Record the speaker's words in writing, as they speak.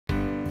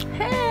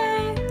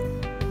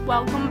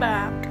welcome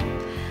back.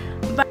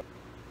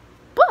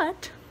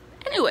 But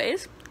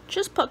anyways,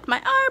 just plucked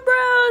my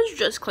eyebrows,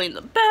 just cleaned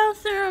the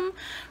bathroom,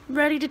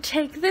 ready to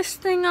take this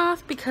thing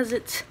off because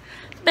it's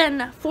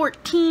been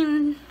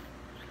 14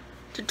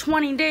 to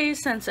 20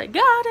 days since I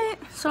got it,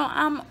 so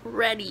I'm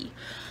ready.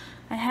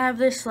 I have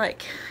this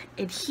like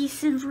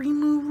adhesive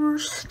remover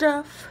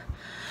stuff,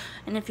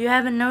 and if you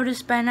haven't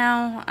noticed by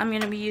now, I'm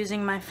gonna be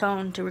using my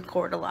phone to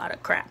record a lot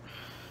of crap.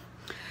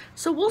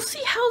 So we'll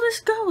see how this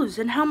goes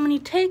and how many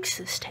takes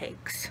this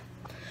takes.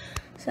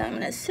 So I'm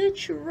gonna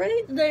sit you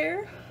right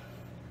there.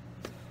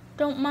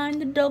 Don't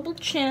mind the double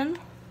chin.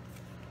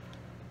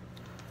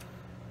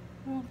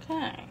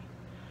 Okay.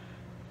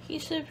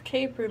 Adhesive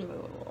tape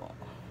removal.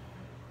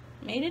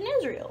 Made in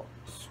Israel.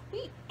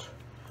 Sweet.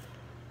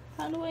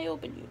 How do I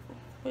open you?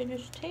 Do I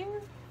just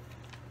tear?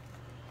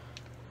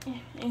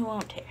 It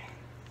won't tear.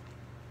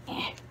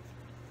 I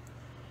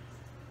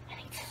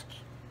need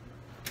scissors.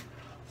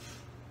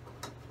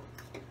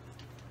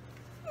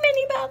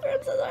 Mini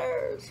bathroom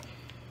scissors.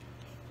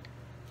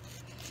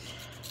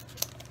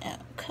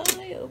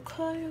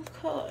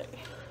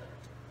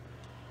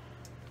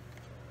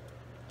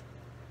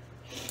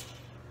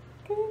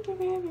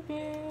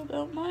 Okay.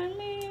 Don't mind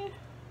me.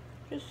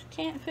 Just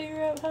can't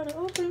figure out how to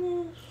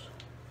open this.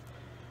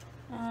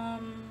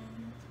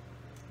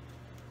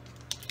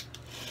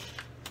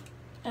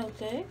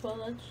 Okay, well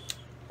that's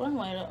one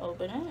way to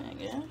open it, I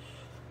guess.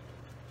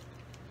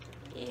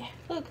 Yeah,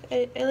 look,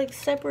 I like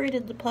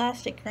separated the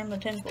plastic from the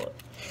tinfoil.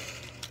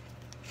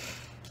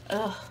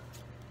 Ugh.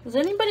 Does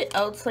anybody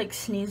else like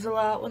sneeze a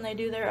lot when they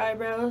do their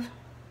eyebrows?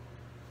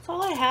 That's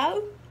all I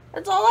have.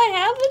 That's all I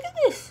have. Look at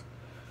this.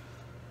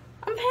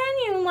 I'm paying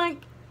you like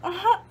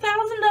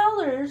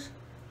 $1,000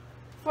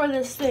 for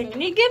this thing,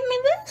 and you give me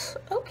this?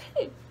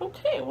 Okay.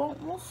 Well,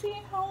 we'll see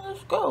how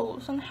this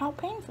goes and how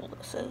painful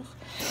this is.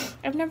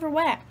 I've never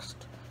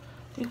waxed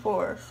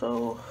before,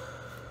 so.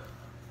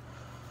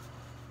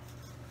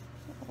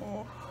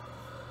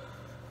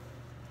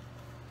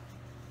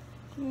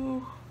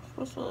 You're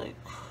supposed to like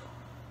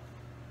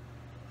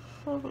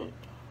shove it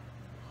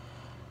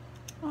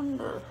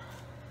under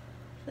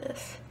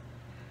this.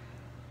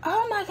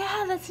 Oh my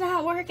god, that's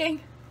not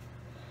working.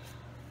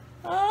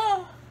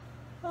 Oh,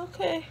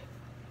 okay.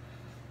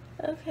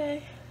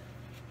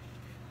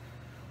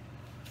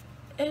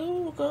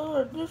 Oh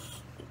god,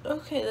 this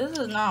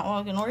is not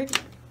fucking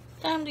working.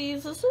 Time to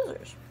use the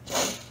scissors.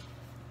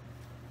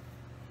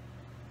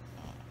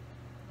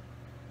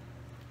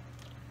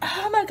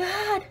 Oh my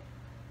god.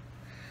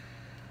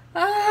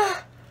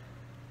 Ah.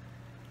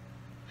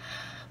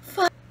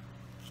 Fuck.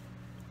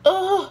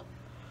 Oh.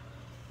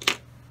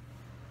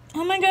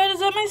 Oh my god, is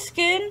that my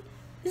skin?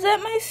 Is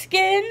that my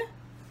skin?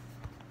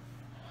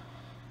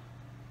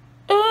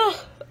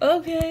 Oh,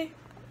 okay.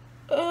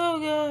 Oh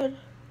god.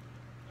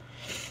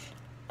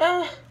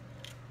 Oh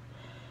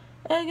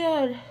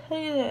god, look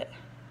at that.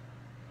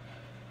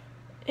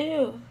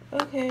 Ew,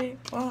 okay,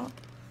 well.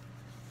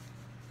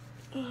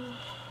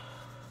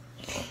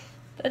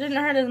 That didn't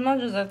hurt as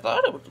much as I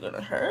thought it was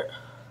gonna hurt.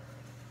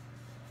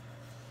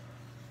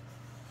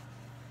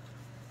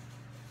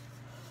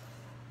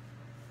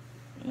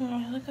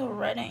 Look how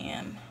red I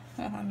am.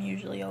 Well, I'm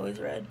usually always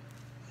red.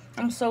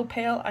 I'm so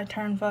pale, I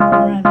turn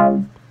fucking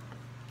red.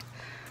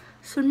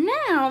 So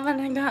now that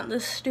I got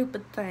this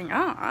stupid thing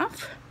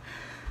off,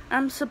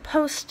 I'm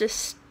supposed to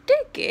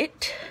stick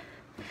it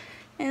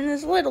in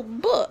this little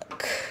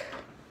book.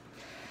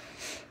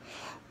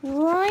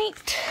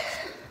 Right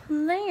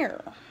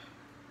there.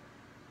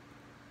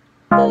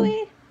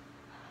 Boy.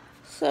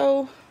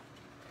 So,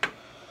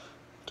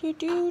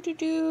 do.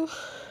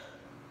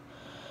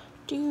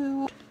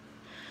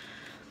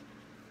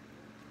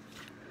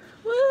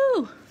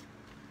 Woo!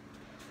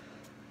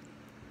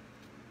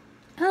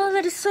 Oh,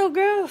 that is so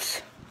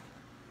gross.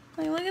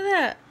 Like, look at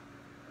that.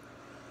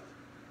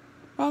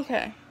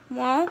 Okay,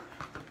 well,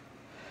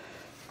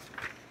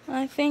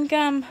 I think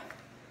I'm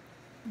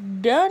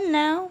done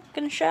now.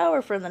 Gonna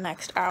shower for the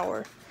next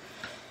hour.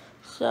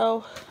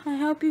 So, I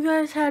hope you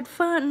guys had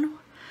fun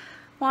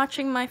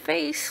watching my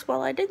face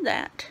while I did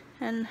that.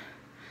 And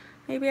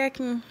maybe I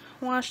can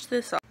wash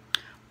this off.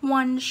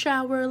 One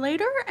shower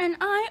later, and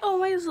I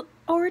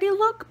already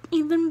look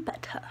even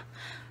better.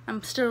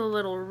 I'm still a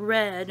little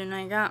red, and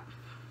I got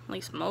at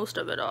least most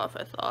of it off,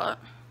 I thought.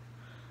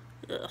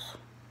 Ugh.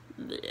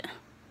 Blech.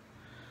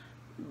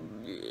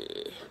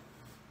 Blech.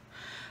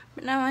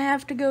 But now I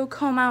have to go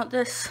comb out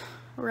this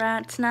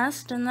rat's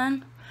nest, and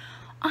then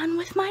on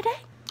with my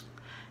day.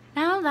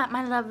 Now that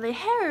my lovely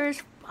hair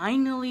is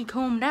finally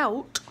combed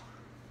out,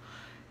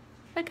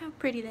 look how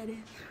pretty that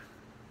is.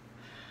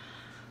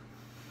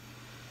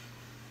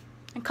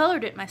 I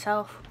colored it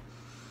myself.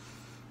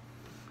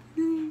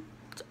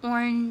 It's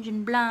orange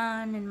and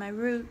blonde and my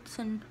roots,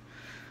 and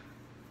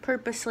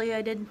purposely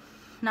I did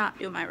not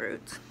do my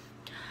roots.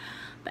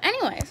 But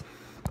anyways,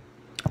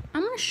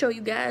 I'm going to show you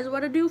guys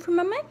what I do for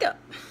my makeup,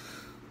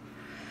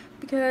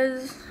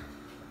 because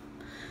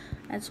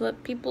that's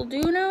what people do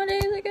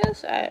nowadays, I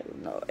guess. I have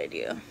no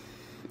idea.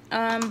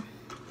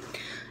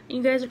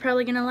 You guys are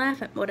probably going to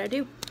laugh at what I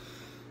do.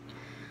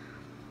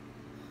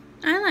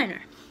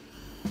 eyeliner.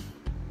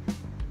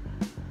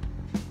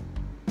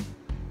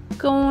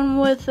 Going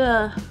with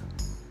a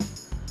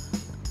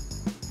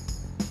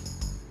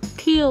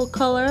teal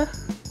color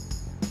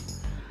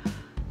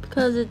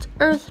because it's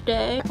Earth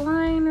Day.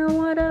 Line or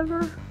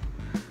whatever.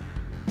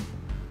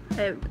 I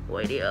have no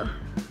idea.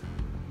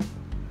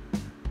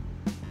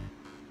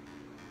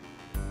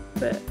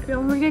 But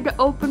don't forget to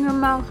open your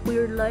mouth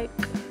weird like.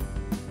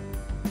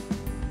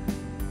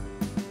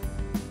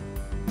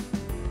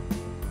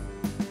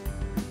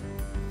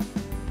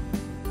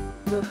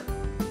 Ugh.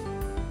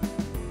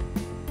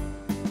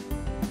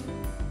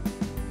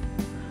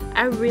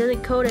 I really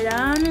coat it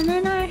on and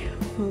then I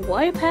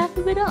wipe half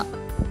of it up.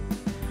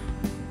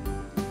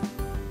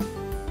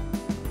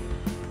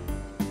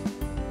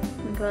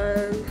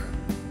 Because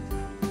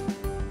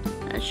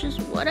that's just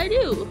what I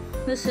do.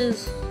 This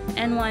is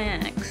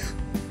NYX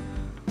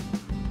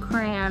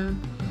crayon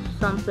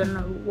something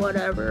or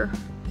whatever.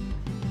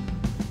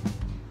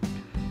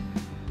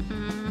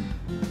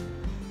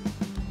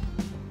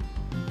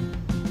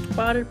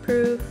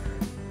 Waterproof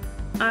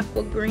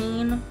aqua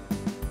green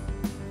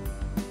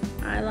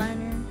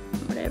eyeliner,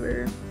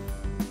 whatever.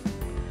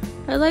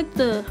 I like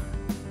the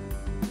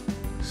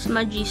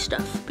smudgy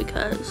stuff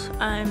because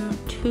I'm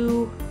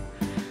too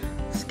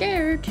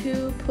scared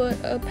to put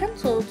a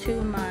pencil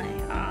to my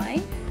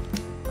eye,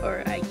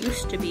 or I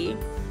used to be.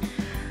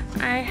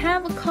 I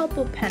have a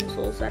couple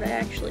pencils that I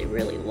actually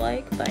really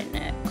like by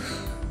NYX.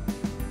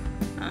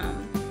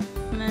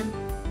 And then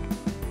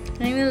I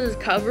think this is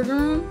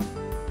CoverGirl.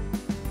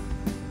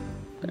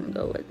 Gonna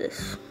go with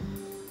this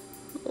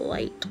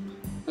light.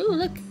 Ooh,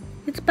 look,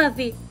 it's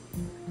puffy.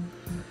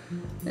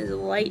 This is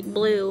light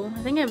blue. I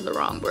think I have the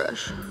wrong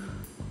brush.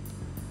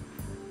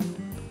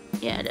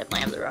 Yeah, I definitely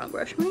have the wrong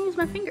brush. I'm gonna use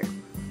my finger.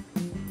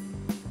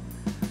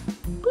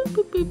 Boop,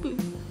 boop, boop, boop.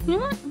 You know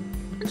what?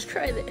 Let's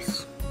try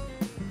this.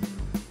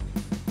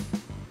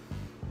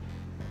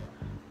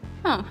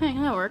 Oh, hey,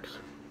 that works.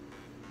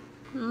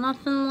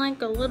 Nothing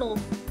like a little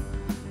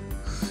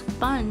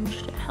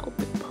sponge to help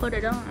it put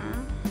it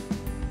on.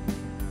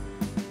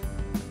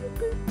 Boop,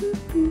 boop, boop,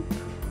 boop.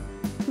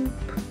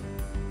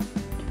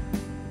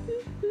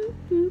 Boop,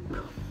 boop,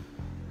 boop.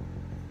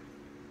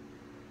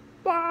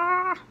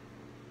 Bah!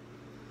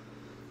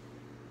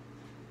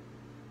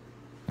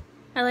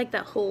 I like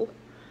that whole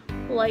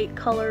light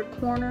color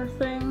corner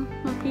thing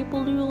that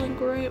people do, like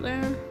right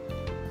there.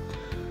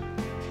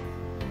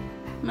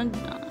 I'm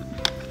done.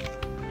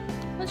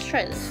 Let's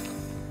try this.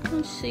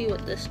 Let's see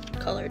what this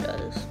color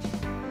does.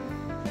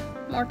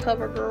 More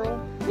CoverGirl.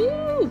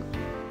 Woo!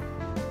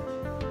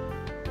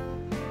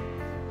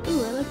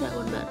 Ooh, I like that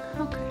one better.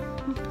 Okay,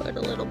 I'll put a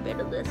little bit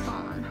of this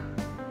on.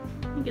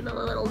 Get it a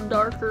little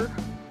darker.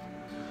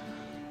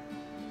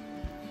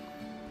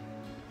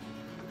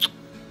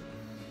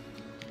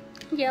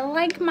 You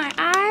like my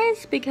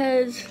eyes?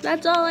 Because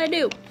that's all I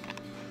do.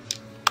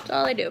 That's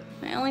all I do.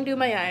 I only do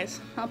my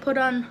eyes. I'll put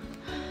on,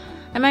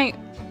 I might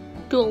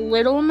do a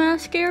little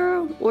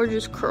mascara or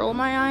just curl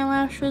my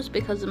eyelashes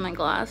because of my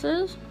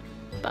glasses.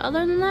 But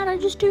other than that, I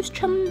just do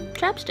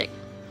chapstick.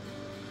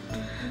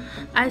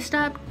 I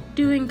stopped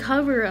doing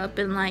cover up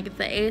in like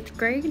the 8th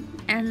grade,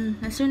 and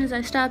as soon as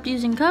I stopped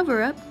using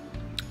cover up,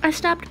 I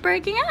stopped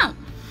breaking out.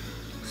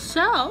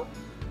 So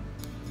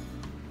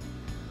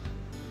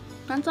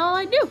that's all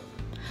I do.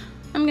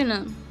 I'm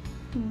gonna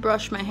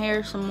brush my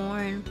hair some more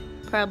and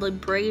probably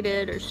braid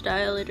it or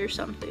style it or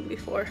something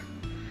before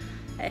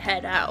I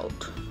head out.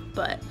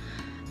 But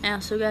I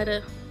also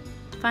gotta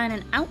find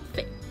an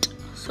outfit,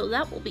 so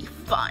that will be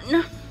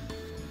fun.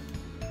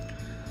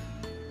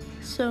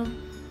 So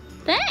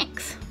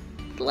thanks.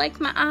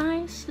 Like my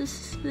eyes?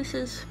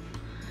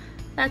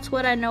 That's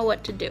what I know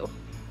what to do.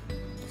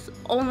 It's the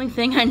only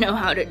thing I know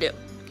how to do.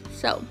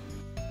 So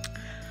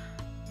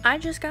I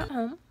just got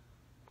home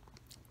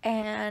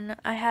and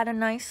I had a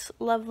nice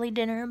lovely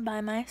dinner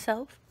by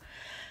myself,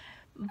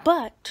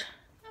 but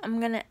I'm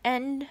gonna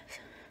end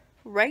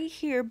right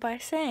here by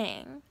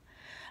saying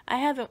I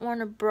haven't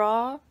worn a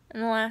bra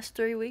in the last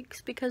 3 weeks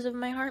because of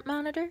my heart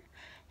monitor,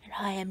 and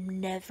I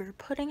am never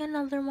putting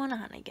another one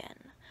on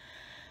again.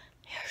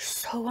 They're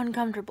so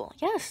uncomfortable.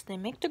 Yes, they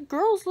make the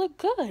girls look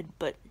good,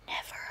 but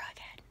never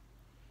again.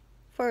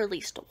 For at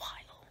least a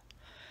while.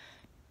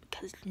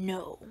 Because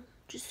no,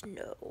 just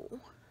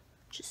no.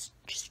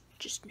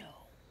 Just no.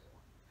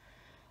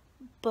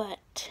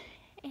 But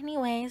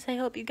anyways, I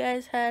hope you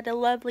guys had a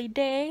lovely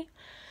day,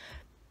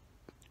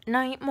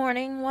 night,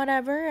 morning,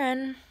 whatever,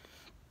 and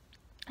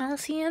I'll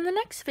see you in the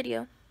next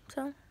video.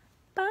 So,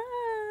 bye.